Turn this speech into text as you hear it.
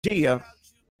Gia.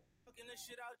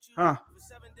 Huh?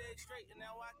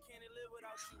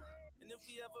 And if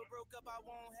we ever broke up, I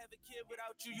won't have a kid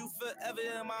without you. You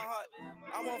forever in my heart.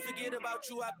 I won't forget about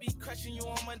you. I be crushing you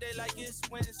on Monday like it's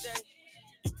Wednesday.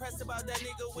 You pressed about that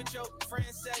nigga with your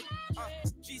friends say.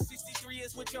 G63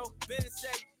 is what your business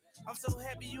say. I'm so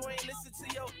happy you ain't listen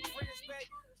to your friends back.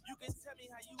 You can tell me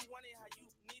how you want it, how you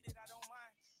need it. I don't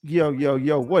mind.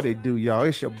 Yo, what it do, y'all?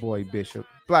 It's your boy Bishop,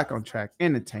 Black on Track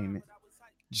Entertainment.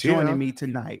 Joining Yeah. me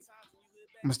tonight.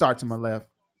 I'm gonna start to my left.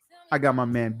 I got my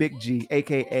man Big G,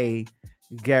 aka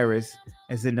Garris,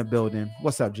 is in the building.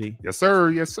 What's up, G? Yes, sir.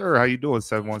 Yes, sir. How you doing?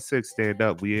 716, stand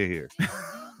up. We in here.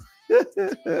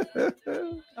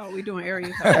 Oh, we doing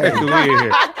area Hey, code. We in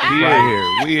here. We in here.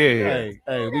 We in here.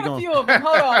 hey, we A gonna few of them.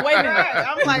 Hold on, wait a minute.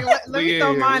 I'm like, let We me in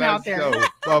throw here. mine Let's out there. go.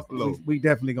 Buffalo. we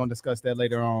definitely gonna discuss that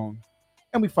later on,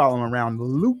 and we follow him around the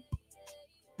loop.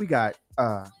 We got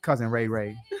cousin Ray,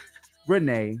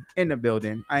 Renee in the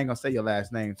building. I ain't gonna say your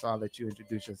last name, so I'll let you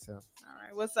introduce yourself. All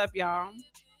right, what's up, y'all?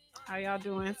 How y'all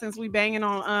doing? Since we banging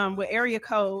on with area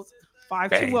codes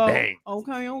 520. Bang,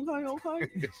 Okay.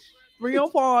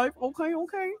 305. Okay.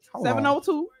 Hold on.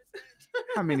 702.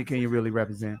 How many can you really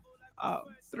represent?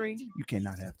 3. You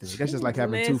cannot have three. That's just like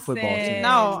having two football teams. Listen.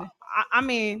 No, I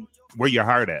mean Where your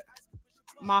heart at?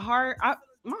 my heart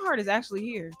is actually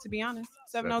here, to be honest.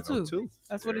 702.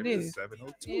 That's what it is.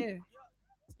 702. Yeah.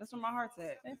 That's where my heart's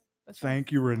at.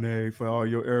 Thank you, Renee, for all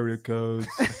your area codes.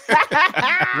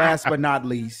 Last but not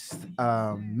least,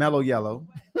 Mellow Yellow.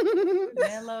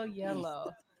 Mellow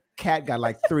yellow. Cat got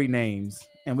like 3 names,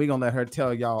 and we're gonna let her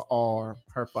tell y'all all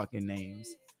her fucking names.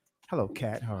 Hello,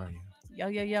 Cat. How are you?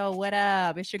 Yo, what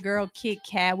up? It's your girl Kit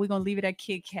Kat. We're gonna leave it at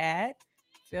Kit Kat.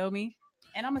 Feel me?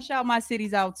 And I'm gonna shout my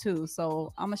cities out too.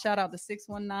 So I'm gonna shout out the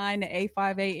 619, the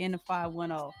 858, and the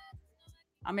 510.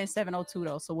 I'm in 702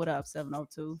 though. So what up,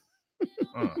 702?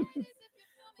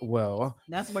 Well,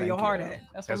 That's where thank your you. heart at.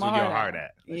 That's That's where where my your heart heart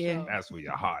at. Yeah. That's where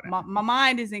your heart at. My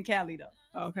mind is in Cali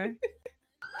though. Okay.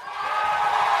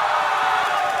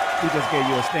 We just gave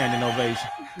you a standing ovation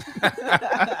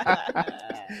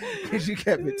because you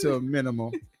kept it to a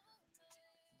minimum.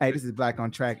 Hey, this is Black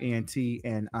on Track ENT,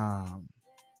 and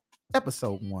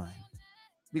episode 1.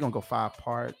 We're gonna go 5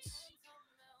 parts.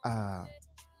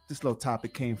 This little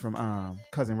topic came from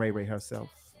cousin Ray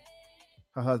herself.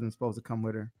 Her husband's supposed to come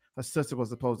with her. Her sister was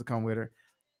supposed to come with her.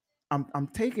 I'm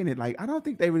taking it like I don't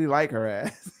think they really like her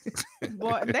ass.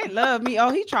 Boy, they love me. Oh,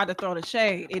 he tried to throw the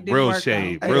shade. It didn't Real work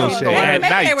shade. though. Real Hey, shade. maybe At they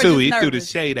night, were too. just He threw the nervous.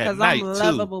 shade at because night, I'm too.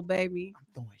 lovable, baby.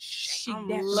 Throwing shit. She I'm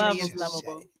definitely is lovable.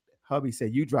 lovable. Hubby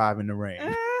said you drive in the rain.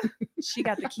 She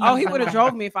got the key. Oh, he would have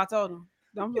drove me if I told him.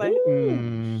 Don't play.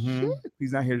 Mhm.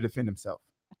 He's not here to defend himself.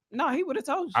 No, he would have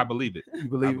told you. I believe it. You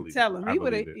believe it? believe Tell him. I He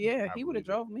would have. believe it. Yeah, I he would have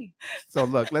believe it. drove me. So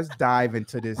look, let's dive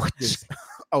into this.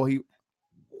 Oh,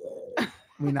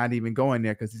 we're not even going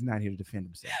there because he's not here to defend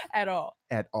himself at all.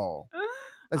 at all.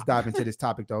 Let's dive into this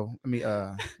topic though. Let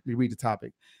me read the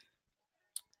topic.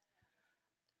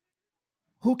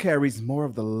 Who carries more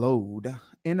of the load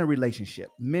in a relationship,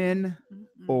 men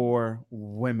or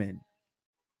women?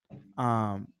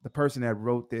 The person that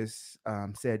wrote this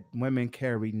said women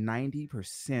carry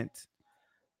 90%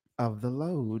 of the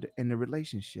load in the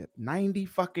relationship. 90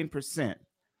 fucking percent.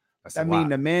 That's I a mean, lot.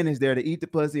 the man is there to eat the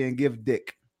pussy and give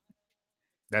dick.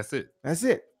 That's it. That's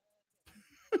it.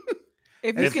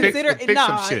 If you It consider fix some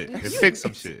nah, shit. It fix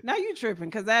some shit. Now you tripping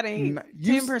because that ain't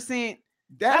You- 10%.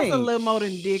 That That's a ain't little more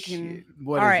than dick shit. and-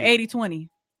 What All is right, it? 80-20.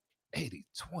 80-20.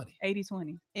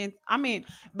 80-20. And I mean,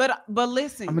 but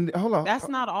listen, I mean, hold on. that's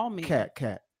not all men. Cat.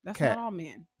 That's cat. not all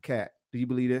men. Cat. Do you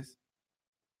believe this?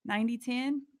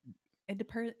 90-10. It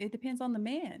depends on the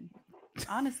man.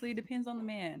 Honestly, it depends on the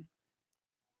man.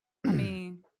 I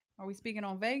mean, are we speaking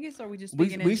on Vegas or are we just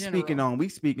speaking in general? We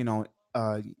speaking on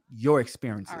your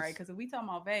experiences. All right, because if we talking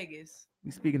about Vegas,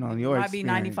 we speaking on it your might be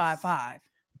experience. 95-5.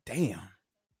 Damn.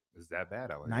 Is that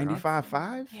bad out here? huh?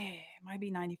 95.5? Yeah, it might be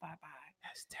 95-5.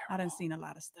 That's I terrible. done seen a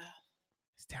lot of stuff.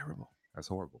 It's terrible. That's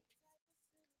horrible.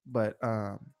 But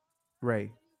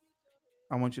Ray,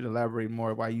 I want you to elaborate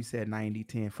more why you said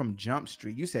 90-10 from Jump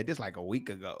Street. You said this like a week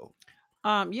ago.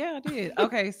 Yeah, I did.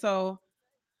 Okay, so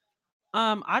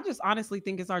I just honestly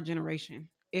think it's our generation.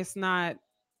 It's not.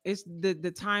 It's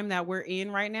the time that we're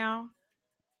in right now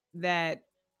that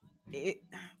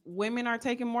women are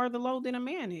taking more of the load than a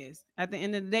man is at the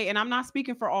end of the day. And I'm not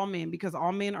speaking for all men because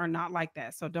all men are not like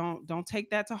that. So don't take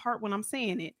that to heart when I'm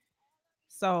saying it.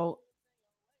 So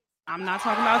I'm not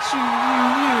talking about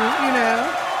you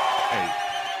know.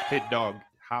 Hey, hit dog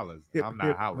hollers. I'm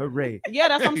not hollering. Hooray. Yeah,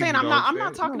 that's what I'm saying. You I'm know not. what I'm I'm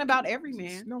not saying? talking about every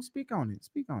man. No, speak on it.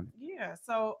 Speak on it. Yeah.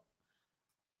 So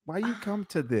Why you come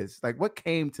to this? Like, what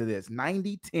came to this?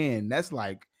 90-10. That's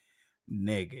like,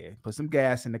 nigga, put some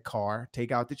gas in the car,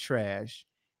 take out the trash,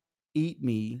 eat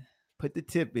me, put the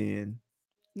tip in,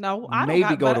 No, I don't maybe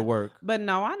got, go but, to work. But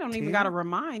no, I don't even got to 10?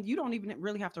 remind. You don't even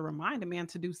really have to remind a man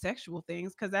to do sexual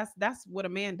things because that's what a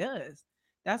man does.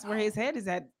 That's where his head is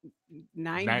at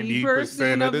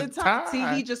 90% of the time. See,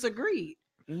 he just agreed.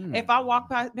 If I walk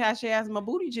past your ass, my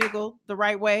booty jiggle the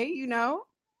right way,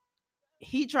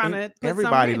 he trying to put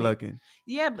everybody something in it. looking.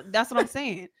 Yeah, but that's what I'm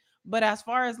saying. But as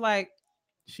far as like,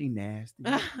 She nasty.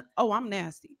 oh, I'm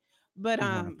nasty. But You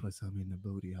wanna put something in the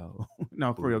booty hole.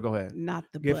 No, for real, go ahead. not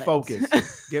the Get butt.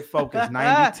 focused. Get focused.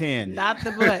 90-10. Not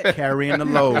the butt. Carrying the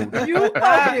load. You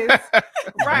focus.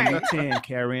 Right. 90-10,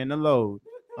 carrying the load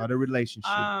of the relationship.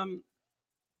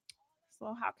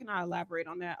 So how can I elaborate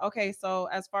on that? Okay, so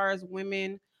as far as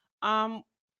women,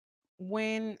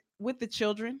 when with the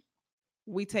children,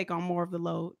 we take on more of the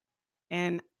load.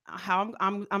 And how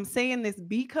I'm saying this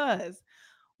because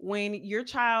when your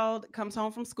child comes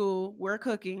home from school, we're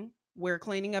cooking, we're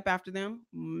cleaning up after them.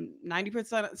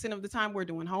 90% of the time, we're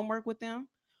doing homework with them.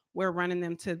 We're running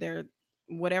them to their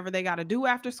whatever they got to do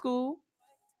after school.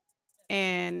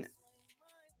 And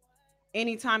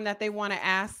anytime that they want to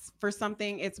ask for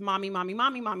something, it's mommy, mommy,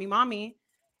 mommy, mommy, mommy.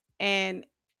 And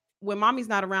when mommy's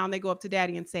not around, they go up to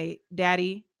daddy and say,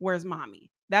 Daddy, where's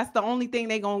mommy? That's the only thing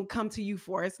they gonna come to you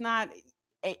for. It's not,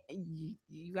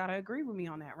 you gotta agree with me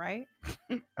on that, right?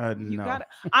 You No. gotta,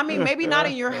 I mean, maybe not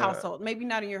in your household. Maybe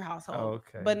not in your household.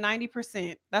 Okay. But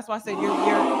 90%. That's why I said you're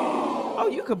oh,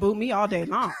 you could boo me all day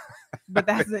long. But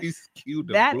that's it. He's cute.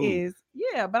 That is,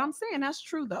 yeah, but I'm saying that's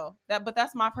true though. But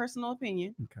that's my personal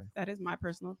opinion. Okay. That is my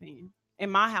personal opinion. In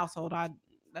my household,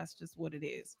 that's just what it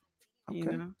is. You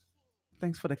Okay. know?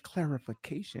 Thanks for the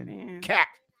clarification. Man. Cat.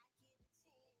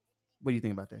 What do you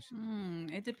think about that shit?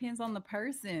 It depends on the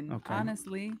person, Okay.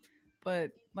 honestly.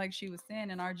 But like she was saying,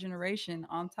 in our generation,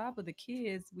 on top of the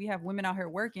kids, we have women out here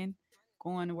working,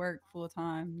 going to work full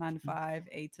time, 9 to 5,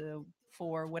 8 to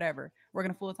 4, whatever, working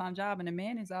a full time job, and the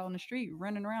man is out on the street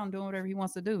running around doing whatever he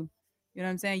wants to do. You know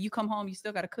what I'm saying? You come home, you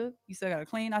still got to cook, you still got to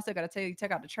clean. I still got to tell you to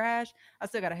take out the trash. I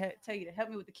still got to tell you to help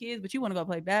me with the kids. But you want to go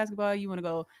play basketball, you want to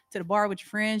go to the bar with your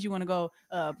friends, you want to go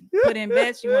put in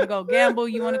bets, you want to go gamble,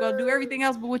 you want to go do everything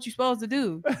else but what you're supposed to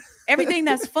do. Everything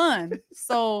that's fun.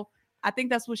 So I think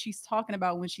that's what she's talking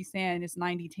about when she's saying it's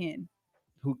 90-10.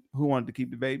 Who wanted to keep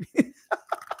the baby?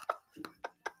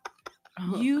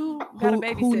 You got a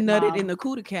babysit who nutted mom. in the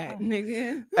cootie cat,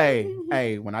 nigga?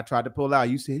 hey, when I tried to pull out,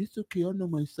 you said it's okay. I know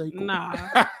my cycle.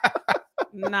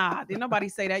 Nah, did nobody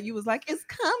say that? You was like, it's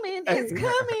coming, it's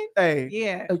coming. Hey,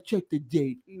 Yeah, I checked the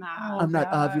date. nah. I'm not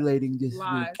God. ovulating this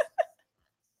Lies. week.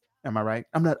 Am I right?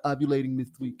 I'm not ovulating this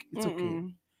week. It's okay.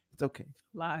 Mm-mm. It's okay.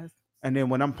 Lies. And then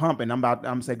when I'm pumping,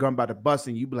 I'm saying, girl, I'm about to bust,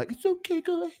 and you be like, it's okay,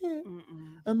 go ahead.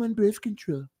 Mm-mm. I'm on birth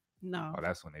control. No, Oh,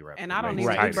 that's when they wrap. And their I don't legs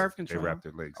even do tighter. birth control. They wrap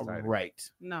their legs tighter.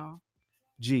 Right. no.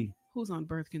 G. Who's on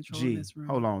birth control in G. this room?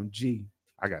 Hold on. G.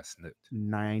 I got snipped.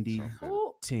 90,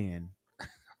 Ooh. 10. I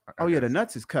Oh, yeah. got The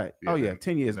nuts is cut. Yeah, Oh, yeah. the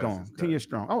 10 years nuts gone. is 10 cut. years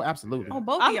strong. Oh, absolutely. Oh,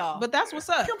 both of y'all. But that's what's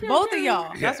up. Both of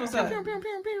y'all. That's what's up.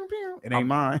 It ain't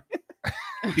mine.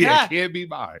 Yeah, can't be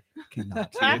mine.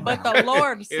 Cannot. But the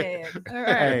Lord said, All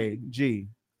right. Hey, G.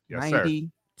 Yes, sir.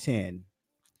 90, 10.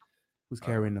 Who's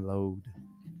carrying the load?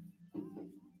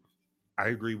 I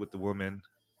agree with the woman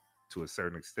to a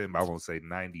certain extent, but I won't say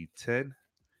 90-10.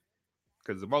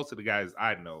 Because most of the guys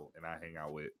I know and I hang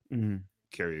out with Mhm.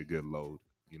 carry a good load.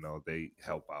 You know, they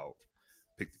help out,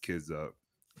 pick the kids up,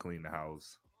 clean the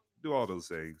house, do all those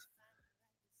things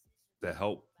to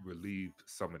help relieve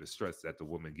some of the stress that the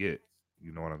women get.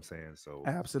 You know what I'm saying? So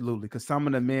Absolutely. Because some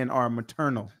of the men are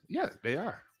maternal. yeah, they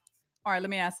are. all right,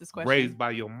 let me ask this question. Raised by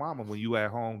your mama when you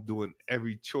at home doing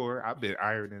every chore. I've been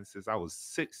ironing since I was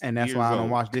 6 And that's years why I don't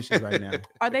old. wash dishes right now.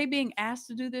 Are they being asked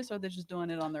to do this or they're just doing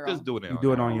it on their Just own? doing it. You on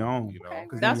do it their on your own. You know, Okay.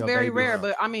 'Cause That's then your very babies- rare,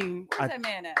 but I mean, Where's that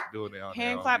man at? doing it on their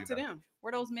hand own, clap you to know. them.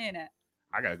 Where those men at?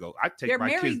 I gotta go. I take They're my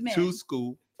married kids to men.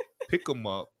 school, pick them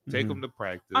up, take Mhm. them to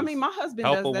practice. I mean, my husband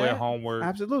help does them with that. homework.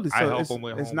 Absolutely. I So help it's, them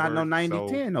with it's not no homework, 90, so,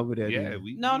 10 over there. Yeah, then.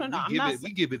 we No, we I'm give not it.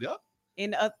 We give it up.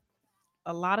 In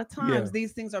a lot of times, Yeah.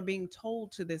 these things are being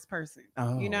told to this person.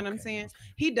 Oh, You know what I'm okay, saying? okay.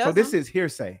 He does. So this them. is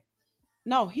hearsay.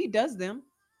 No, he does them.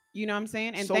 You know what I'm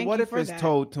saying? And So thank what you if for it's that.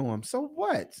 told to him? So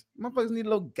what? Motherfuckers need a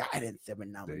little guidance every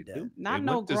now They and do. then. Not They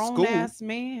no went to grown school. ass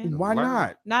man. Why Learn.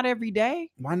 not? Not every day.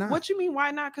 Why not? What you mean?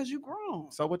 Why not? Because you grown.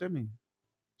 So what that mean?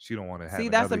 She don't want to have See,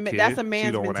 that's another kid. that's a She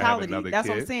man's don't wanna have mentality. another That's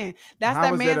what I'm kid. saying. That's How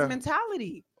that is it man's a-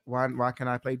 mentality. Why can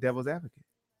I play devil's advocate?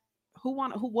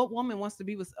 What woman wants to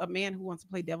be with a man who wants to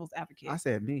play devil's advocate? I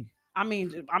said me. I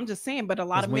mean, I'm just saying, but a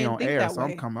lot 'Cause of we men on think air, that so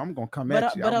way. I'm gonna come But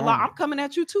at you. but I a lot, want I'm coming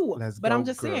at you too. Let's but go, I'm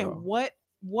just saying, girl.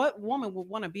 what woman would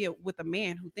want to be with a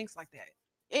man who thinks like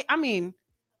that? I mean,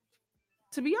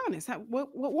 to be honest,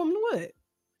 what woman would?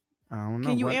 I don't know.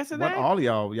 Can you what, answer what that? all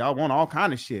y'all want all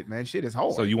kind of shit, man. Shit is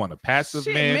hard. So you want a passive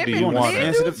Shit, man? Do men- you men- want men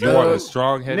a do you want too. a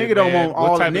strong-headed Nigga don't man? want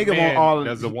all- What type nigga of want man all-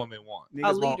 does a woman want? A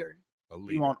Niggas leader. A we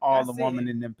leader. want all That's the woman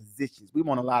it. in them positions. We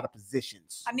want a lot of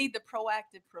positions. I need the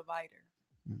proactive provider.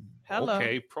 Hello.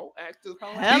 Okay, proactive.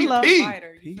 Hello.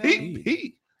 Provider. You feel me?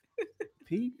 PP.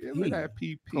 P Give me that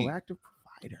PP. proactive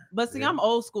provider. But see, Yeah. I'm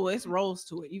old school. It's roles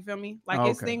to it. You feel me? Like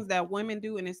it's Okay. things that women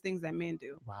do and it's things that men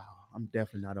do. Wow, I'm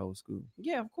definitely not old school.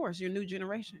 Yeah, of course. You're new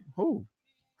generation. Who?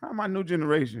 How am I new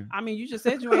generation? I mean, you just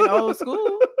said you ain't old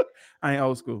school. I ain't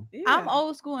old school. Yeah. I'm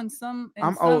old school in some.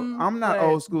 I'm old. some, I'm not but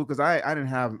old school because I didn't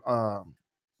have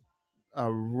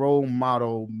a role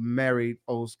model married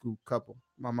old school couple.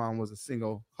 My mom was a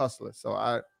single hustler, so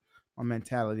my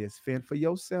mentality is fend for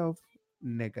yourself,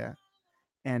 nigga.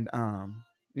 And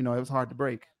it was hard to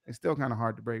break. It's still kind of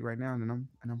hard to break right now, and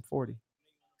I'm 40.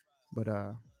 But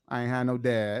I ain't had no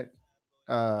dad,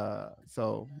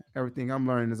 so everything I'm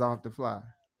learning is off the fly.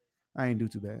 I ain't do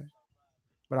too bad,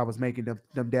 but I was making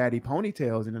them daddy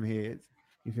ponytails in them heads.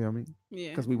 You feel me? Yeah.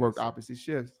 Because we worked opposite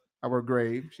shifts. I worked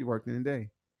grave. She worked in the day.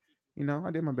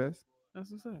 I did my best. That's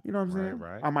what's up. You know what I'm Right, saying?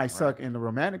 right, I might right. suck in the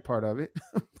romantic part of it,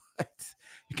 but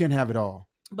you can't have it all.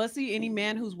 But see, any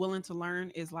man who's willing to learn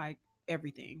is like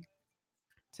everything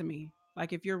to me.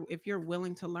 Like if you're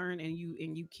willing to learn and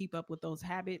you keep up with those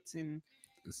habits and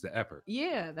It's the effort.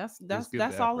 yeah, that's give that's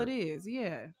the all it effort. is.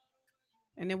 Yeah.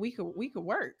 And then we could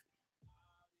work.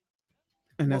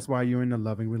 And that's why you're in the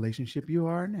loving relationship you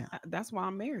are now. That's why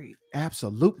I'm married.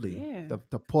 Absolutely. Yeah.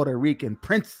 The Puerto Rican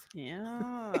prince.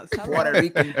 Yeah. Puerto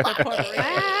Rican. the Puerto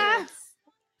Rican.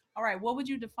 All right. What would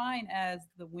you define as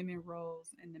the women roles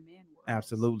and the men roles?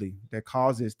 Absolutely. That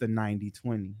causes the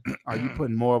 90-20. Are you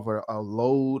putting more of a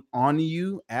load on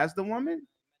you as the woman?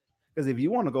 Because if you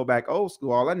want to go back old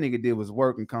school, all that nigga did was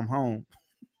work and come home.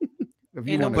 If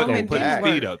you And the wanna go women put his didn't back,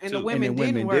 feet work. up, And the too. women, And the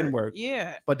women didn't didn't work. work.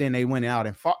 Yeah. but then they went out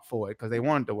and fought for it because they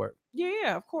wanted to work.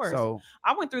 Yeah, of course. So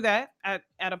I went through that at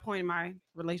a point in my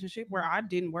relationship where I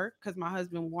didn't work because my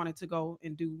husband wanted to go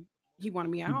and he wanted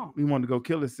me at home. we wanted to go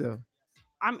kill himself.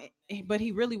 But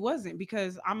he really wasn't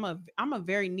because I'm a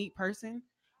very neat person.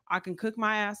 I can cook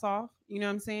my ass off. You know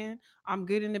what I'm saying? I'm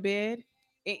good in the bed.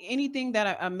 Anything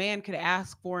that a man could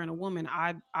ask for in a woman,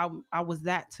 I was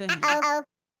that to him.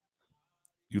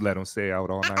 You let him stay out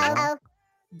all night long.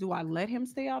 Do I let him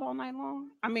stay out all night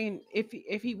long? I mean, if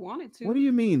he wanted to. What do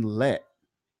you mean let?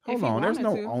 If Hold he on. There's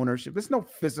no wanted to. ownership. There's no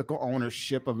physical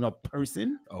ownership of a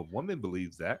person. A woman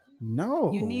believes that.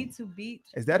 No. You need to beat.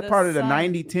 Is that part of the sun.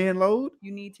 90-10 load?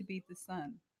 You need to beat the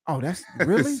sun. Oh, that's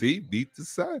really? See, beat the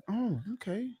sun. Oh,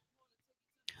 okay.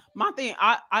 My thing,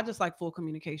 I just like full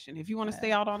communication. If you want to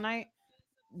stay out all night,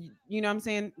 you know what I'm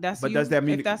saying? That's But you. does that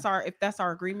mean- if that's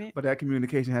our agreement? But that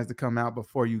communication has to come out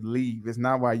before you leave. It's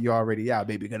not while you're already out,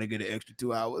 baby. Gonna get an extra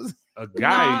 2 hours. A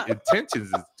guy Nah. intentions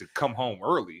is to come home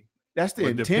early, That's the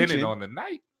but intention, depending on the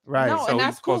night. right? No, So and he's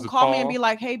that's cool. supposed to Call me and call. be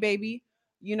like, "Hey, baby,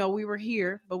 we were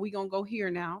here, but we gonna go here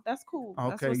now." That's cool.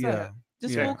 That's Okay, what's yeah. up.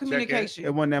 Just Yeah. full Check in. communication.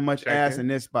 It wasn't that much Check ass in. in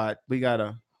this spot. We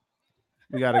gotta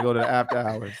go to the after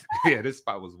hours. Yeah, this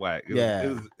spot was whack. Yeah.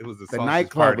 It was a The sausage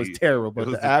nightclub was party. terrible, but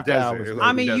was the the after desert. hours. It was was I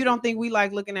the mean, you desert. don't think we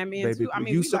like looking at men baby, too? I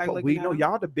mean, we like looking we at know them.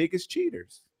 y'all the biggest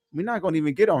cheaters. We're not gonna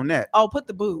even get on that. Oh, put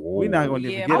the boo. We're not gonna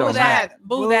even Yeah, get boo on that. that.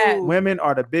 Boo that. Boo. Women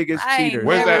are the biggest I ain't cheaters.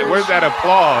 Where's that? Where's that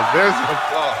applause? There's an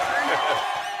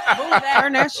applause. Boo that.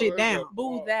 Turn that shit down.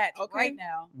 Boo that Okay. right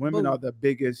now. Women Boo. are the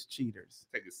biggest cheaters.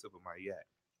 Take a sip of my yak.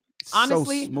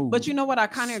 Honestly, so smooth. but you know what? I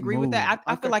kind of agree with that.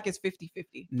 I Okay. feel like it's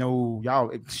 50-50. No,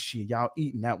 y'all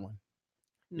eating that one.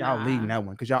 Y'all leading that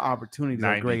one because y'all opportunities are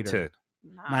 90 greater.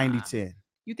 90-10.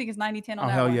 You think it's 90-10 on Oh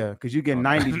that hell one? yeah, because you get Oh,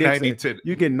 90 dicks. 90-10.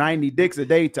 You get 90 dicks a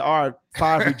day to our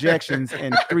 5 rejections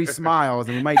and 3 smiles,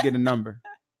 and we might get a number.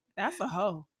 That's a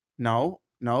hoe.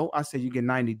 No, I said you get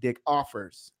 90 dick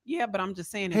offers. Yeah, but I'm just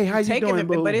saying. Hey, how you taking doing, it,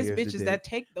 boo? but it's Here's the bitches dick. that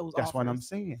take those That's offers. what I'm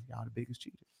saying. Y'all the biggest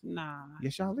cheaters. Nah.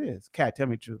 Yes, y'all is. Cat, tell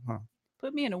me the truth, huh?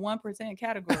 Put me in the 1%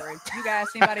 category. You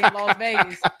guys see anybody in Las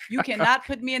Vegas? You cannot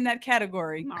put me in that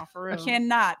category. No, for I real.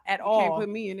 cannot at You all. can't put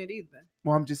me in it either.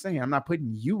 Well, I'm just saying, I'm not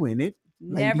putting you in it.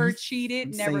 Never ladies. cheated.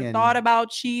 I'm never saying thought about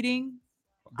cheating.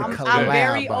 the I'm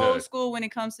very collab. old school when it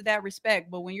comes to that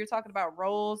respect. But when you're talking about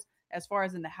roles, as far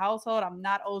as in the household, I'm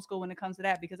not old school when it comes to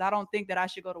that because I don't think that I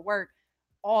should go to work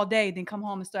all day, then come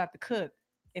home and still have to cook.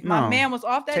 If my No. man was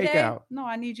off that Take day, out. no,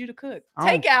 I need you to cook. I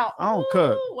don't- Take out. I don't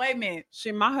cook. Wait a minute.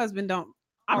 Shit, my husband don't.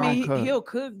 I I mean, don't cook. he'll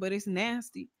cook, but it's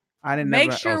nasty. I didn't Make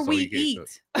never, sure so we you can't eat.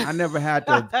 cook. I never had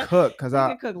to cook because We I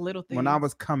can cook little things. when I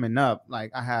was coming up,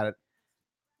 like I had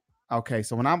okay,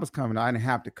 so when I was coming up, I didn't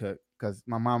have to cook because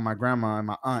my mom, my grandma, and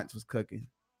my aunts was cooking,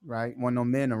 right? Wasn't no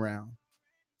men around.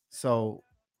 So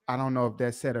I don't know if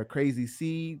that set a crazy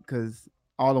seed because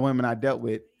all the women I dealt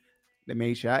with, they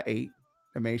made sure I ate,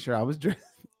 they made sure I was dressed.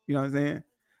 You know what I'm saying?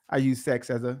 I use sex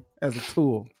as a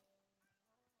tool.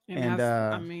 and and,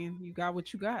 I mean, you got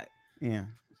what you got. Yeah.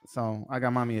 So I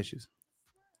got mommy issues.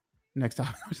 Next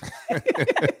time.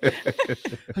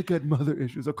 I got mother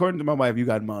issues. According to my wife, you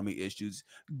got mommy issues.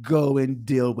 Go and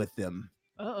deal with them.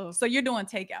 Uh-oh. So you're doing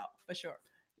takeout for sure.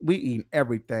 We eat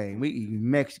everything. We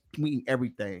eat we eat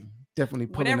everything. Definitely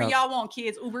pulling Whatever up. y'all want,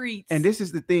 kids. Uber Eats. And this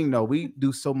is the thing, though. We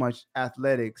do so much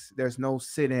athletics. There's no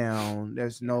sit down.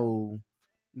 There's no.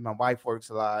 My wife works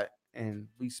a lot, and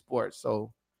we sports.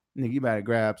 So, nigga, you better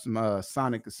grab some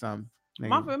Sonic or something.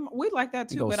 Nigga. We like that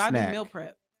too, go but I do snack. meal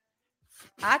prep.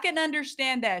 I can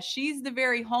understand that. She's the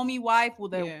very homey wife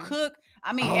with the Yeah. cook.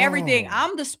 I mean, everything. Oh.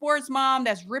 I'm the sports mom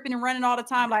that's ripping and running all the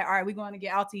time. Like, all right, we're going to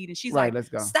get out to eat. And she's Right, like, let's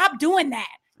go. stop doing that.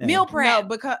 Yeah. Meal No, prep.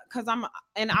 because I'm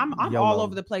all YOLO.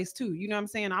 over the place too. You know what I'm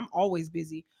saying? I'm always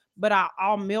busy, but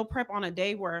I'll meal prep on a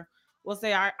day where we'll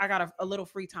say I got a little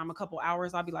free time, a couple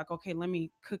hours. I'll be like, okay, let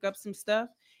me cook up some stuff,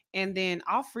 and then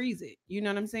I'll freeze it. You know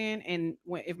what I'm saying? And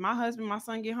if my husband, my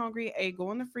son get hungry, hey,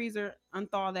 go in the freezer,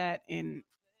 unthaw that, and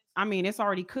I mean it's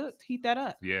already cooked. Heat that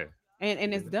up, Yeah.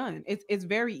 and it's done. It's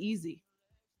very easy.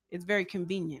 It's very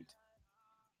convenient.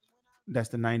 That's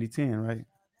the 90-10, right?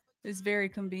 It's very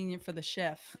convenient for the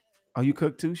chef. Oh, you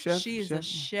cook too, chef? She is a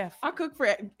chef. I cook for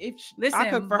Listen, I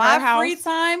cook for my her house. free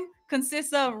time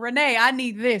consists of Renee. I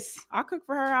need this. I cook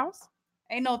for her house,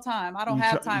 Ain't no time. I don't You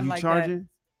have char- time you like charging?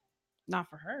 not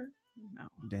for her. No.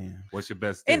 Damn. What's your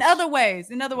best? that. In dish? other ways,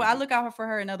 I look out for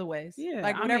her in other ways. Yeah,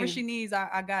 like I whatever mean- she needs,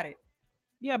 I got it.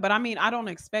 Yeah, but I mean, I don't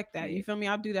expect that. You feel me?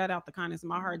 I do that out the kindness of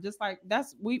my heart. Just like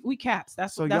we caps.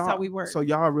 That's So that's how y'all- we work. So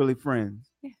y'all are really friends.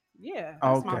 yeah,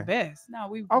 that's my Okay. best. No,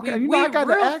 we Okay, we, you know I we gotta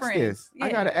real ask friends. this. I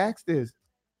Yeah. gotta ask this.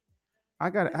 I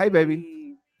gotta. Hey,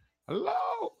 baby.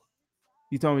 Hello.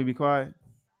 You told me to be quiet.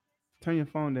 Turn your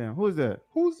phone down. Who is that?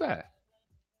 Who's that?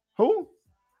 Who?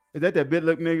 Is that bit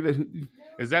look nigga? That,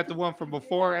 Is that the one from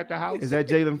before at the house? is that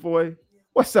Jalen Foy?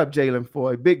 What's up, Jalen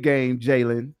Foy? Big game,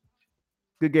 Jalen.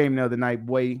 Good game the other night,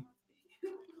 boy.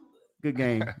 Good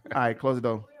game. All right, close the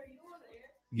door.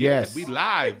 Yeah, Yes. we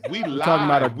live. We live. talking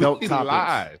about adult we topics.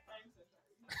 live.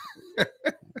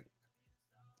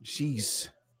 Jeez.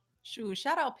 Shoot,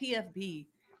 shout out PFB.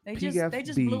 They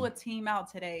just blew PFB. a team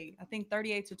out today. I think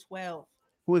 38-12.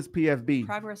 Who is PFB?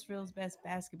 Progressville's best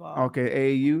basketball.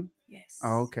 Okay, AAU. Yes.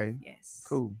 Oh, okay. Yes.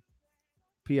 Cool.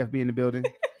 PFB in the building.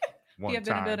 One PFB in the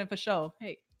time. building for sure.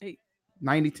 Hey,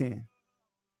 90-10.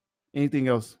 Anything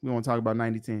else we want to talk about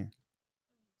 90-10?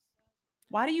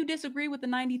 Why do you disagree with the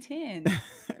 90-10?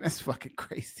 That's fucking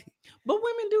crazy. but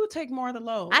women do take more of the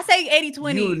load. I say You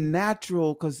 80-20.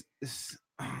 natural because it's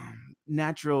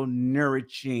natural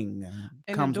nourishing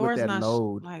and comes the with door's that not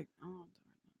load. like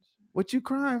What you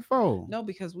crying for? no,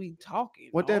 because we talking.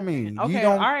 What that Okay. mean? You Okay,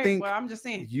 don't all right. think- Well, I'm just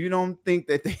saying. You don't think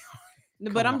that they?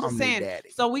 But Come I'm on, just their saying. daddy.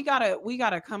 So we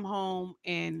gotta come home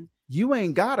and You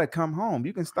ain't gotta come home.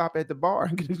 You can stop at the bar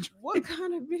and get a drink. what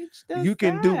kind of bitch does You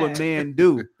can do what that? men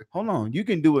do. Hold on. You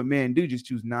can do what men do. Just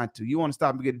choose not to. You want to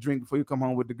stop and get a drink before you come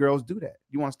home with the girls? Do that.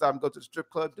 You want to stop and go to the strip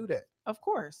club? Do that. Of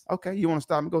course. Okay. You want to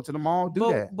stop and go to the mall?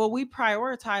 Do that. But we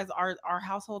prioritize our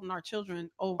household and our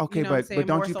children. Oh, Okay, you know what I'm but saying,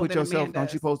 don't more you so put than a yourself? man Don't you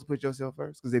does. supposed to put yourself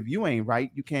first? Because if you ain't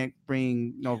right, you can't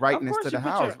bring no rightness course to the you put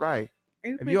house. your- Right.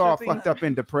 You If put you're your all things- fucked up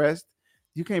and depressed,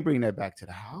 you can't bring that back to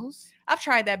the house. I've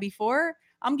tried that before.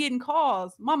 I'm getting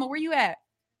calls. Mama, where you at?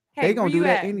 Hey, They gonna where do you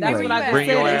that at? anyway. That's Where what you I at? just Bring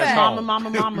said. your Where you ass at? home. Mama,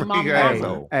 Bring mama. your ass Hey,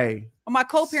 home. hey, Or my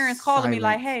co-parents calling me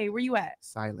like, Silence. hey, where you at?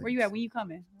 silence. Where you at? When you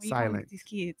coming? When you coming Silent. with these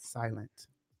kids? Silent.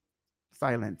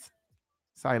 Silent.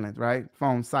 Silent, right?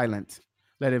 Phone silent.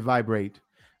 Let it vibrate.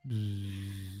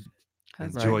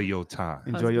 Enjoy Right. your time.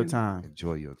 Enjoy your Husband. time.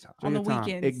 Enjoy your time. Enjoy On your the time.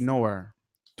 weekends. Ignore.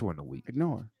 During the week.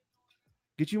 Ignore.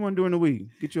 Get you one during the week.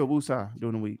 Get you a woosah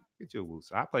during the week. Get your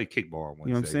woosah. I play kickball on Wednesday.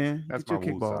 You know what I'm saying? That's Get my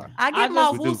your kickball. woosah. I get I my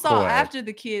just- We do woosah co-ed. after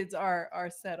the kids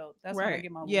are settled. That's when I Right.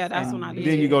 get my Yeah, woosah. that's And when I do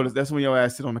then you it. go to. That's when your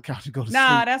ass sit on the couch and go to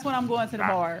Nah, sleep. that's when I'm going to the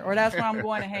bar, or that's when I'm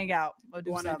going to hang out or do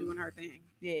Going and something. doing her thing.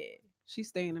 Yeah. She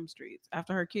stay in them streets.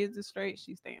 After her kids is straight,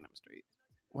 she stay in them streets.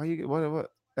 Why you get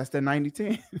what? That's the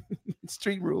 90-10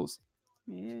 street rules.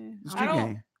 Yeah. The I street don't-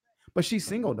 game. But she's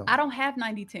single though. I don't have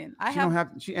 90-10. She don't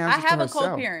have. She answers I have to a herself.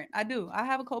 co-parent. I do. I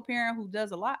have a co-parent who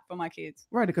does a lot for my kids.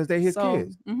 Right, because they his So,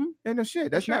 kids. mhm. Ain't no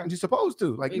shit. That's sure. not you're supposed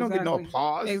to. Like you don't get no Exactly.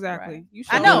 applause. Exactly. Right. You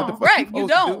I should know know, what the fuck you right? You supposed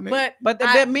to do, don't, man. but But the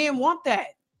I- men want that.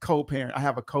 co-parent. I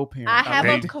have a co-parent. I have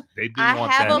they, a co- they do I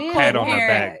want have that a pat on the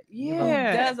co-parent. back.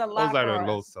 Yeah. Does a lot Those are for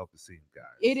the low us. self-esteem guys.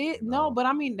 It is you no, know? but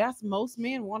I mean that's most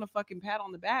men want a fucking pat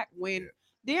on the back. When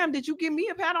damn, did you give me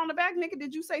a pat on the back, nigga?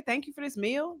 Did you say thank you for this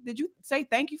meal? Did you say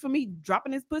thank you for me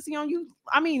dropping this pussy on you?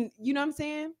 I mean, you know what I'm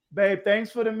saying? Babe,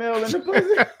 thanks for the meal and the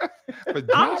pussy. But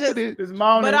I'm just- dropping it. This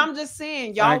morning. But I'm just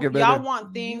saying, Thank y'all you, y'all baby.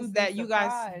 want things You'd be that you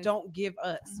guys surprised. don't give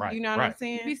us. Right, You know what I'm right.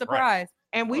 You'd be saying? surprised.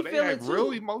 And we Oh, they feel it act too.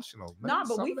 real emotional. Man. Nah,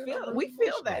 but Some we of them feel- are we really feel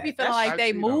emotional. that. They be That's feeling like they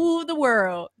actually, move the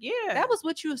world. Yeah. That was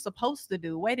what you were supposed to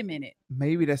do. Wait a minute.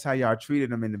 Maybe that's how y'all treated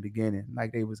them in the beginning,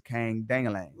 like they was Kang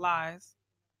Dangalang. lies.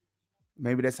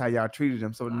 Maybe that's how y'all treated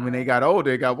them. So when they got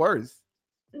older, it got worse.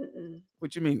 Mm-mm.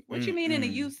 What you mean? What you mean in the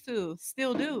Mm-mm. used to?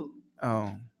 Still do.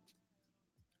 Oh,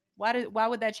 Why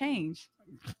would that change?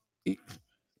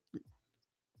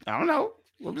 I don't know.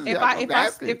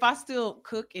 If I still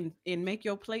cook and make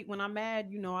your plate when I'm mad,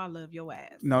 you know I love your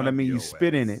ass. No, that Love mean you your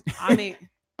spit in ass. it. I mean,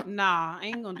 nah, I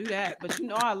ain't gonna do that. But you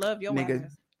know I love your Nigga,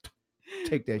 ass.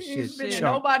 Take that You shit. spitting shit.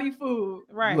 chunk. nobody food.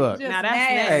 Right. Look. Just Now that's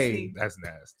nasty. nasty. Hey. That's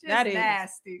nasty. Just That is-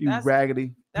 nasty. You That's-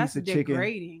 raggedy That's piece of chicken.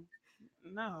 degrading.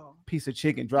 No. Piece of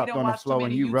chicken He dropped don't on the watch too floor and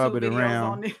many you rub YouTube it videos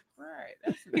around. on it. Right.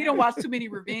 That's He don't watch too many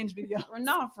revenge videos.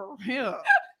 No, for real.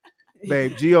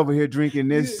 Babe, G over here drinking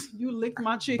this You licked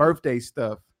my chicken. birthday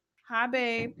stuff. Hi,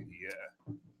 babe.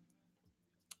 Yeah.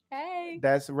 Hey.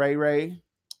 That's Ray Ray,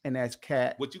 and that's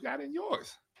Cat. What you got in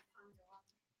yours?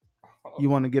 You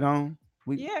want to get on?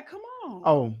 Yeah, come on.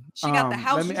 Oh, She got the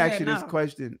house Let me she ask said you this no.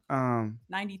 question.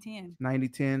 90-10.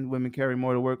 90-10, women carry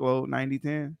more to workload.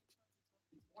 90-10.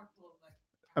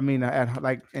 I mean, at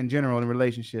like in general, in a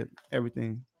relationship,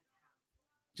 everything,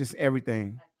 just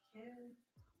everything.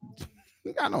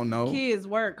 I don't know. Kids,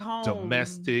 work, home,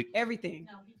 Domestic. everything.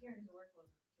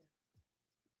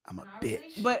 I'm a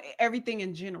bitch. But everything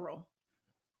in general,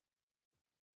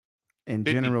 In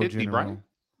 50, general, 50, right? general.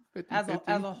 50, as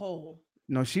 50? a whole.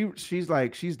 No, she's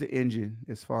the engine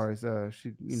as far as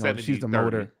she she's 70, the 30.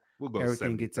 motor. We'll go Everything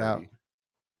 70, gets out. 30.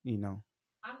 You know.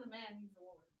 I'm the man, he's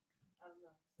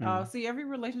the woman. See, every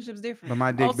relationship's different. But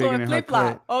my dick Also bigger a than her flip clit.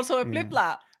 flop. Also a Yeah. flip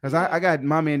flop. Cause I got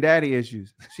mommy and daddy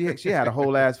issues. She had a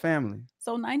whole ass family.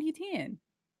 So 90-10.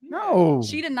 No,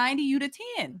 She the 90, you the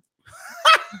 10.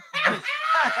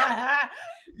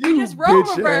 you just role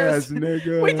bitch reversed. ass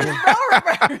nigga. We just role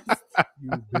reversed. You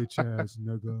bitch ass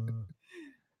nigga.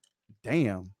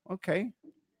 Damn. Okay.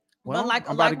 Well, but like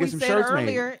I'm about to we get some said shirts made.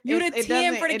 earlier, You it's- the it 10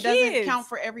 doesn't for the it doesn't kids. count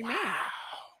for every man.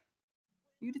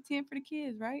 You the 10 for the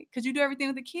kids, right? Because you do everything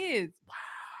with the kids. Wow.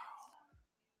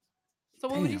 So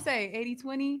what would you Damn. say?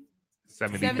 80-20?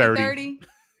 70, 70-30? 30.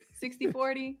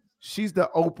 60-40? She's the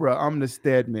Oprah. I'm the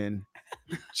Stedman.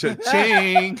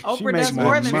 Cha-ching. Oprah makes does more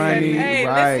more than money. Stedman. Hey,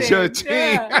 right. listen.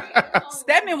 Cha-ching. Yeah.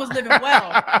 Stedman was living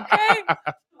well. Okay.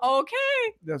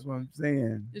 Okay. That's what I'm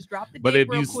saying. Just drop the dick But if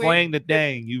real you quick. slang the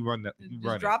dang, you run the you Just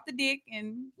run drop the dick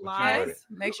and Lies. yes,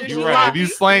 make sure it. she You run it. If you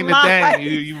lies. slang the Lies. dang,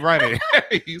 you run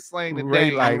it. You slang the Ray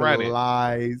dang, like you run it.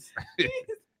 lies.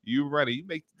 You run it. You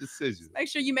make the decision. Make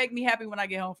sure you make me happy when I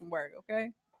get home from work,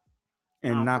 okay?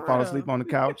 And Oh, not for fall real. asleep on the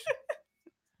couch.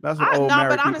 That's what old Nah, married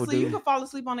but people honestly, do. you can fall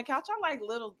asleep on the couch. I like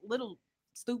little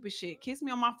stupid shit. Kiss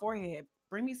me on my forehead.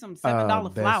 Bring me some $7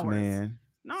 Best flowers. man.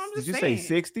 No, I'm Did just you saying. say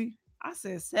 60? I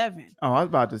said 7. Oh, I was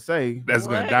about to say. That's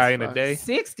gonna What? die in a day.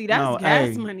 60. That's No, gas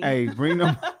hey, money. Hey, bring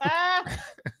them.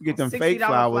 Get them fake $60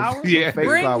 flowers. flowers? Them Yeah. fake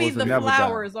Bring me flowers the will never die.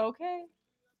 flowers, okay?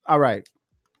 All right.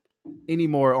 Any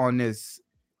more on this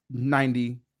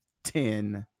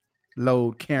 90-10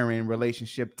 load carrying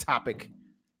relationship topic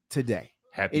today?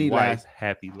 Happy Any wife, last-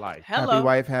 happy life. Hello. Happy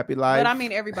wife, happy life. But I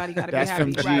mean, everybody got to be That's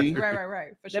happy. from Right, G. right.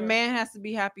 For The sure. man has to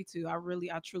be happy too.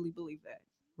 I truly believe that.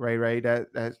 Ray,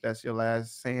 that's your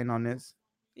last saying on this.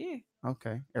 Yeah,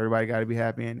 Okay. Everybody got to be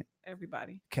happy in it.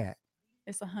 everybody. Cat.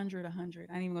 It's 100. I ain't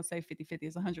even gonna say 50-50.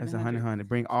 It's 100. That's 100.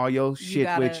 Bring all your shit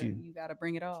with you. You gotta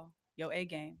bring it all. Your A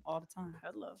game all the time.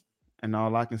 Hello. And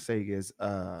all I can say is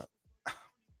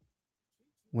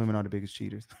women are the biggest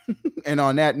cheaters. And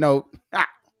on that note,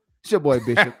 it's your boy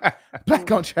Bishop.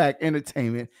 Black on Track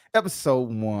Entertainment, episode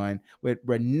 1 with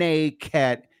Renee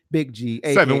Cat Big G,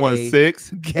 aka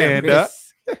 716. Stand up. Garris.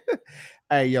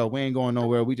 Hey, yo, we ain't going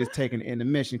nowhere. We just taking an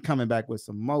intermission, coming back with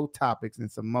some more topics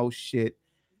and some more shit.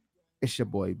 It's your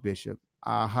boy Bishop.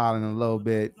 I'll holler in a little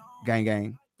bit. Gang,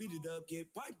 gang. Beat it up,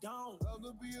 get piped down. I'm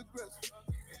gonna be aggressive.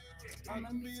 I'm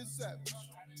gonna be a savage.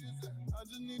 I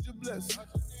just need your blessing.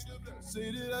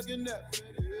 Say that I can never.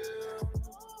 Yeah.